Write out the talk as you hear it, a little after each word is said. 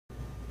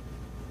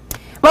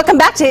Welcome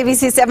back to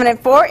ABC 7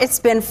 at 4. It's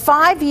been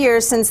 5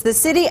 years since the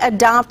city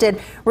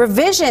adopted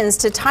revisions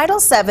to Title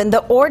VII,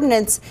 the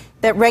ordinance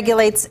that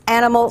regulates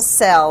animal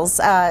sales.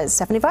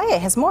 Stephanie Valle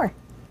has more.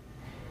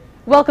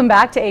 Welcome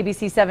back to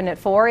ABC 7 at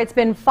 4. It's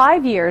been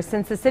 5 years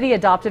since the city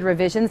adopted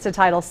revisions to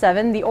Title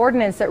VII, the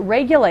ordinance that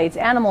regulates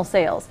animal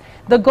sales.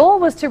 The goal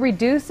was to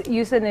reduce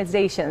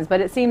euthanizations,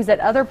 but it seems that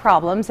other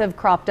problems have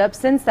cropped up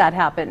since that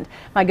happened.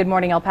 My Good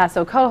Morning El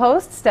Paso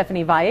co-host,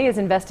 Stephanie Valle, is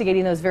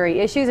investigating those very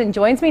issues and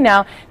joins me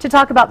now to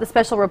talk about the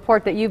special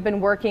report that you've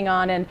been working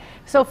on. And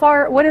so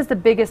far, what is the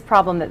biggest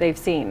problem that they've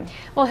seen?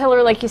 Well,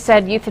 Hillary, like you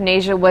said,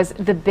 euthanasia was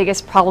the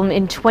biggest problem.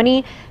 In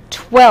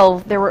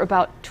 2012, there were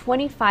about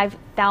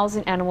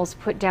 25,000 animals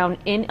put down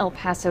in El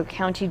Paso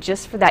County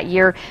just for that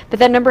year, but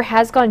that number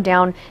has gone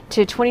down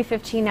to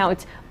 2015. Now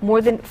it's more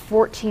than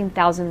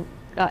 14,000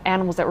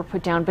 animals that were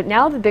put down. But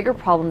now the bigger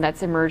problem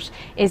that's emerged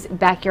is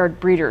backyard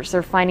breeders.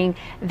 They're finding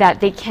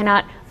that they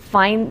cannot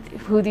find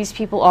who these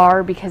people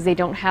are because they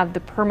don't have the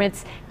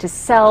permits to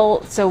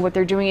sell. So what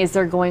they're doing is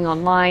they're going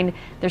online,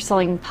 they're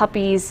selling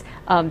puppies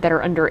that are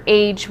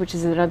underage, which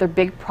is another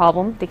big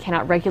problem. They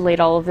cannot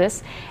regulate all of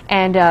this,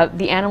 and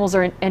the animals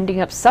are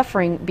ending up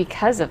suffering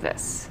because of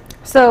this.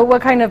 So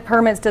what kind of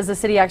permits does the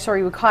city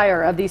actually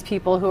require of these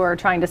people who are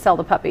trying to sell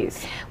the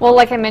puppies? Well,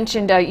 like I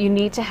mentioned, you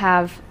need to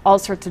have all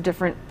sorts of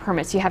different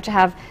permits. You have to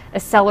have a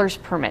seller's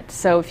permit.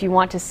 So if you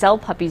want to sell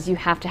puppies, you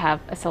have to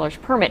have a seller's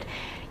permit.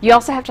 You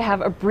also have to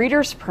have a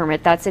breeder's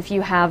permit. That's if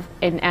you have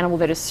an animal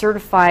that is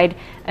certified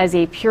as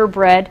a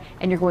purebred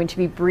and you're going to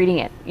be breeding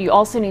it. You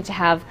also need to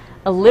have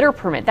a litter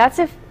permit. That's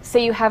if,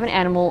 say, you have an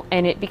animal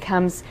and it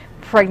becomes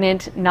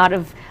pregnant, not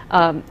of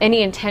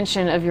any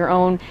intention of your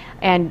own,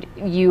 and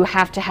you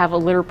have to have a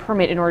litter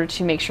permit in order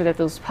to make sure that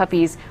those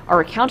puppies are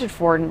accounted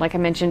for. And like I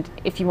mentioned,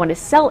 if you want to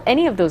sell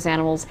any of those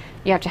animals,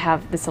 you have to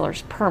have the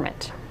seller's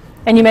permit.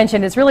 And you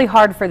mentioned it's really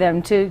hard for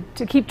them to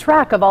keep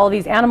track of all of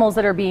these animals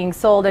that are being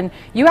sold, and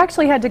you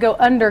actually had to go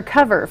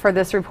undercover for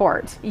this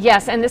report.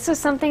 Yes, and this was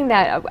something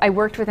that I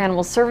worked with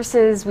Animal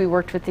Services, we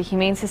worked with the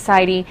Humane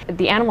Society.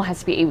 The animal has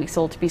to be 8 weeks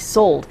old to be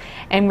sold,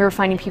 and we were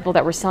finding people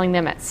that were selling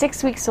them at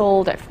 6 weeks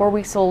old, at 4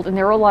 weeks old, and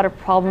there were a lot of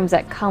problems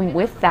that come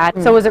with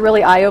that. So was it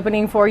really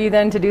eye-opening for you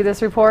then to do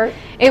this report?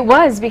 It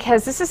was,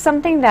 because this is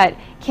something that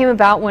came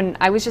about when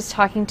I was just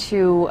talking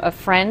to a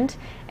friend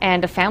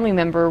and a family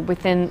member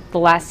within the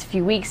last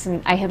few weeks,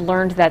 and I had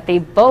learned that they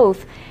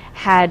both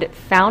had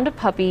found a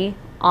puppy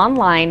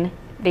online.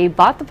 They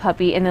bought the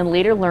puppy and then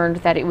later learned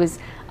that it was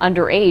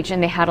underage,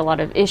 and they had a lot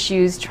of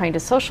issues trying to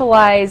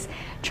socialize,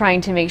 trying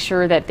to make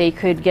sure that they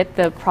could get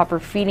the proper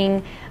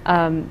feeding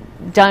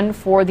done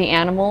for the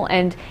animal.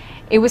 And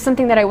it was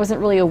something that I wasn't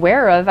really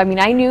aware of. I mean,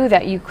 I knew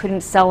that you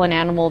couldn't sell an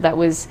animal that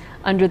was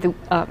under the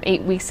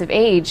 8 weeks of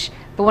age,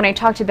 but when I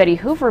talked to Betty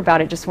Hoover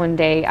about it just one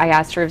day, I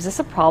asked her, is this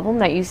a problem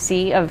that you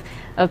see of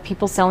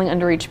people selling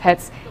underage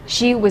pets?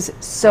 She was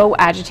so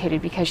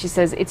agitated because she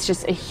says it's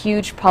just a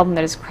huge problem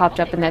that has cropped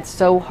up and that's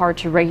so hard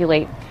to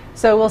regulate.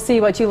 So we'll see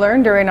what you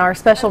learned during our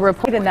special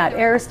report, and that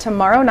airs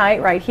tomorrow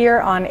night right here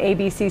on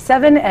ABC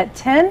 7 at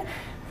 10.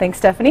 Thanks,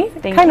 Stephanie.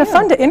 Kind of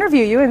fun to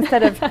interview you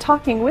instead of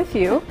talking with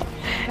you.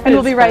 And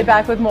we'll be right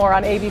back with more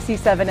on ABC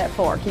 7 at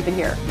 4. Keep it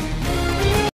here.